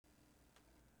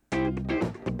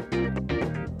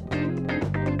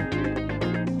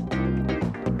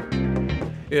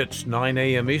It's 9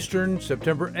 a.m. Eastern,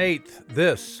 September 8th.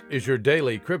 This is your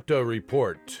daily crypto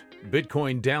report.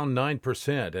 Bitcoin down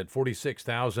 9% at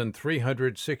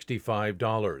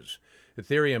 $46,365.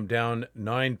 Ethereum down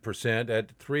 9%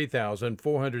 at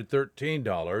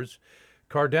 $3,413.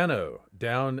 Cardano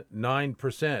down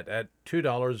 9% at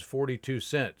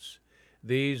 $2.42.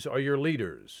 These are your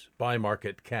leaders by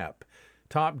market cap.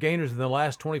 Top gainers in the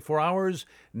last 24 hours,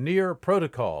 Near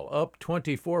Protocol up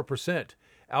 24%.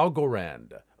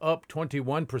 Algorand up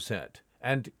 21%,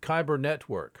 and Kyber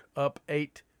Network up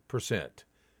 8%.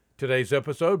 Today's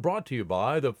episode brought to you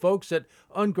by the folks at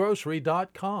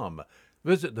ungrocery.com.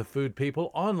 Visit the food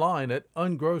people online at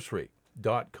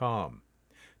ungrocery.com.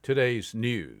 Today's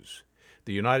news.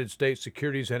 The United States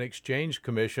Securities and Exchange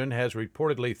Commission has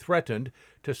reportedly threatened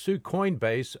to sue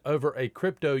Coinbase over a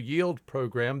crypto yield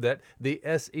program that the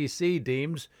SEC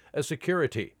deems a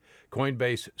security.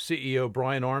 Coinbase CEO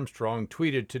Brian Armstrong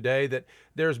tweeted today that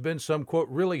there's been some, quote,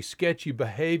 really sketchy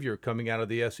behavior coming out of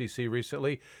the SEC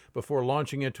recently before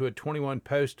launching into a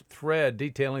 21-post thread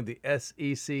detailing the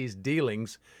SEC's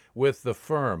dealings with the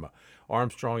firm.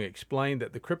 Armstrong explained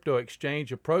that the crypto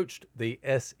exchange approached the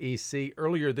SEC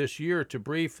earlier this year to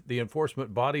brief the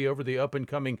enforcement body over the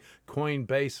up-and-coming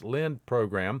Coinbase Lend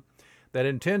program that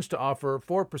intends to offer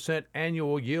 4%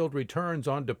 annual yield returns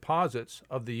on deposits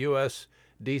of the U.S.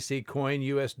 DC Coin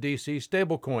USDC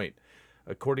stablecoin.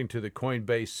 According to the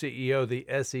Coinbase CEO, the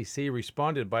SEC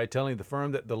responded by telling the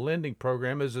firm that the lending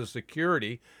program is a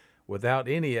security without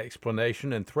any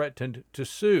explanation and threatened to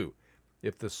sue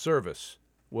if the service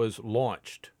was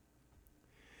launched.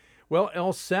 Well,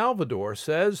 El Salvador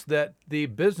says that the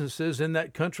businesses in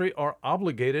that country are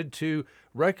obligated to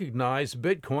recognize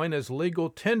Bitcoin as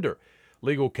legal tender.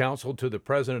 Legal counsel to the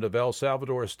president of El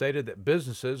Salvador stated that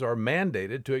businesses are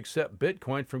mandated to accept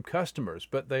Bitcoin from customers,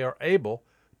 but they are able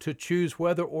to choose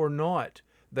whether or not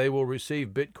they will receive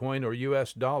Bitcoin or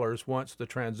U.S. dollars once the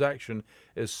transaction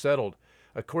is settled.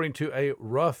 According to a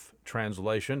rough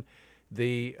translation,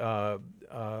 the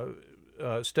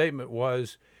statement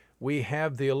was, "We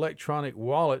have the electronic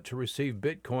wallet to receive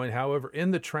Bitcoin. However, in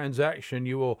the transaction,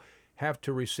 you will have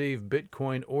to receive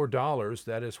Bitcoin or dollars.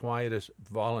 That is why it is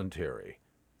voluntary."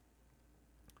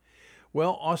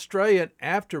 Well, Australian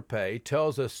Afterpay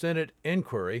tells a Senate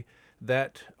inquiry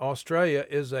that Australia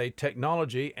is a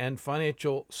technology and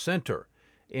financial center.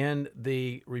 In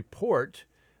the report,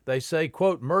 they say,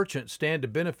 quote, merchants stand to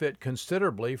benefit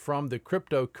considerably from the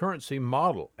cryptocurrency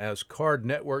model as card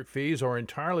network fees are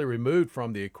entirely removed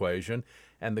from the equation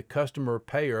and the customer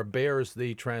payer bears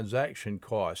the transaction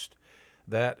cost.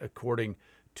 That, according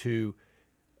to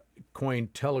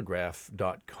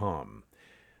Cointelegraph.com.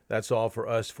 That's all for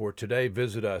us for today.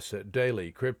 Visit us at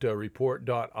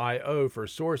dailycryptoreport.io for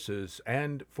sources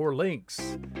and for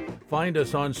links. Find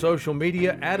us on social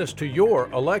media, add us to your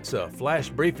Alexa flash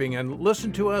briefing, and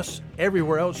listen to us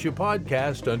everywhere else you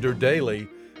podcast under Daily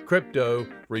Crypto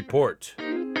Report.